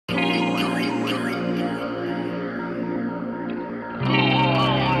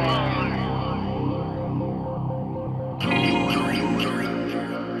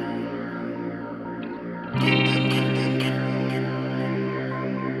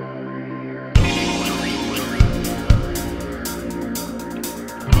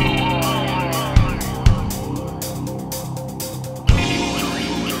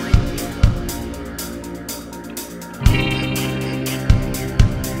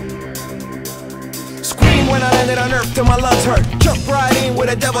planet on Earth till my lungs hurt. Jump right in with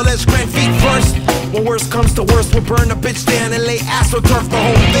a devilish grand feet first. When worst comes to worst, we'll burn the bitch down and lay astroturf. The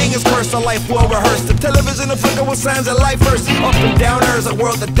whole thing is cursed, a life well rehearsed. The television will flicker with signs of life first. Up and downers, a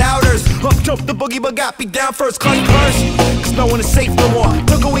world of doubters. Up jump the boogie, but got me down first. Clutch first, cause no one is safe no more.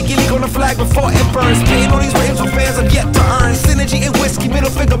 Took a wiki leak on the flag before it burns. Paying all these ratings for fans I've yet to earn. Synergy and whiskey,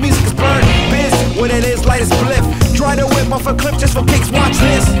 middle finger music is burned. Biz, what it is, light as bliff. Try to whip off a clip just for kicks, watch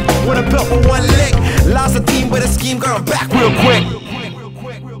this. With a belt with one lick. Lost a team with a scheme, girl, I'm back real quick.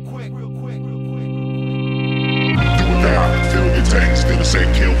 Fill your tank, still the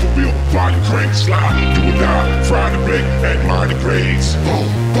same kill for real. Fly the crank, slide, do or die. Fry the brick, admire the grades. Boom,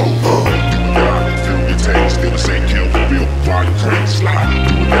 boom, boom. Do or die. Fill your tank, still the same kill for real. Fly the crank, slide,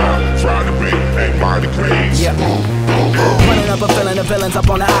 do or die. Fry the brick, admire the grades. Yeah. Boom, boom, boom. Running up and filling the villains up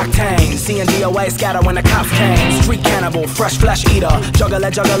on the octane. Seeing DOA scatter when the cops came. Street cannibal, fresh flesh eater.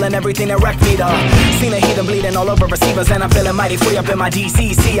 Juggling everything that wrecked me though. Seen the heathen bleeding all over receivers, and I'm feeling mighty free up in my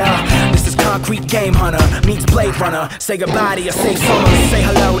DC. See ya. This is concrete game hunter meets Blade Runner. Say goodbye to your safe zones. Say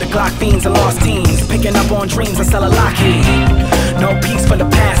hello to Glock fiends and lost teens. Picking up on dreams and sell a lockheed. No peace for the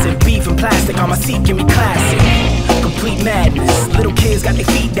passive. Beef and plastic on my seat, give me classic. Complete madness. Little kids got their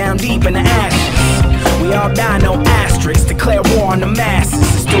feet down deep in the ashes. We all die, no asterisks. Declare war on the masses.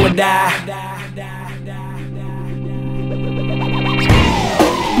 It's do or die.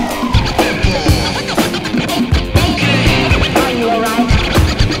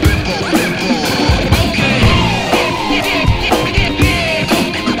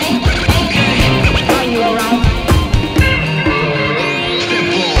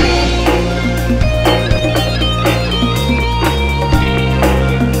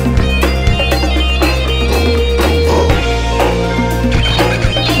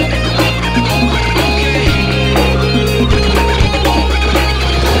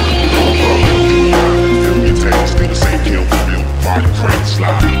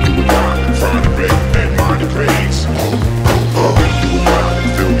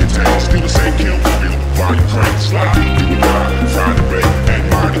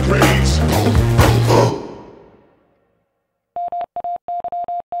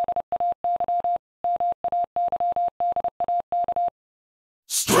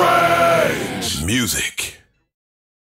 Strange music.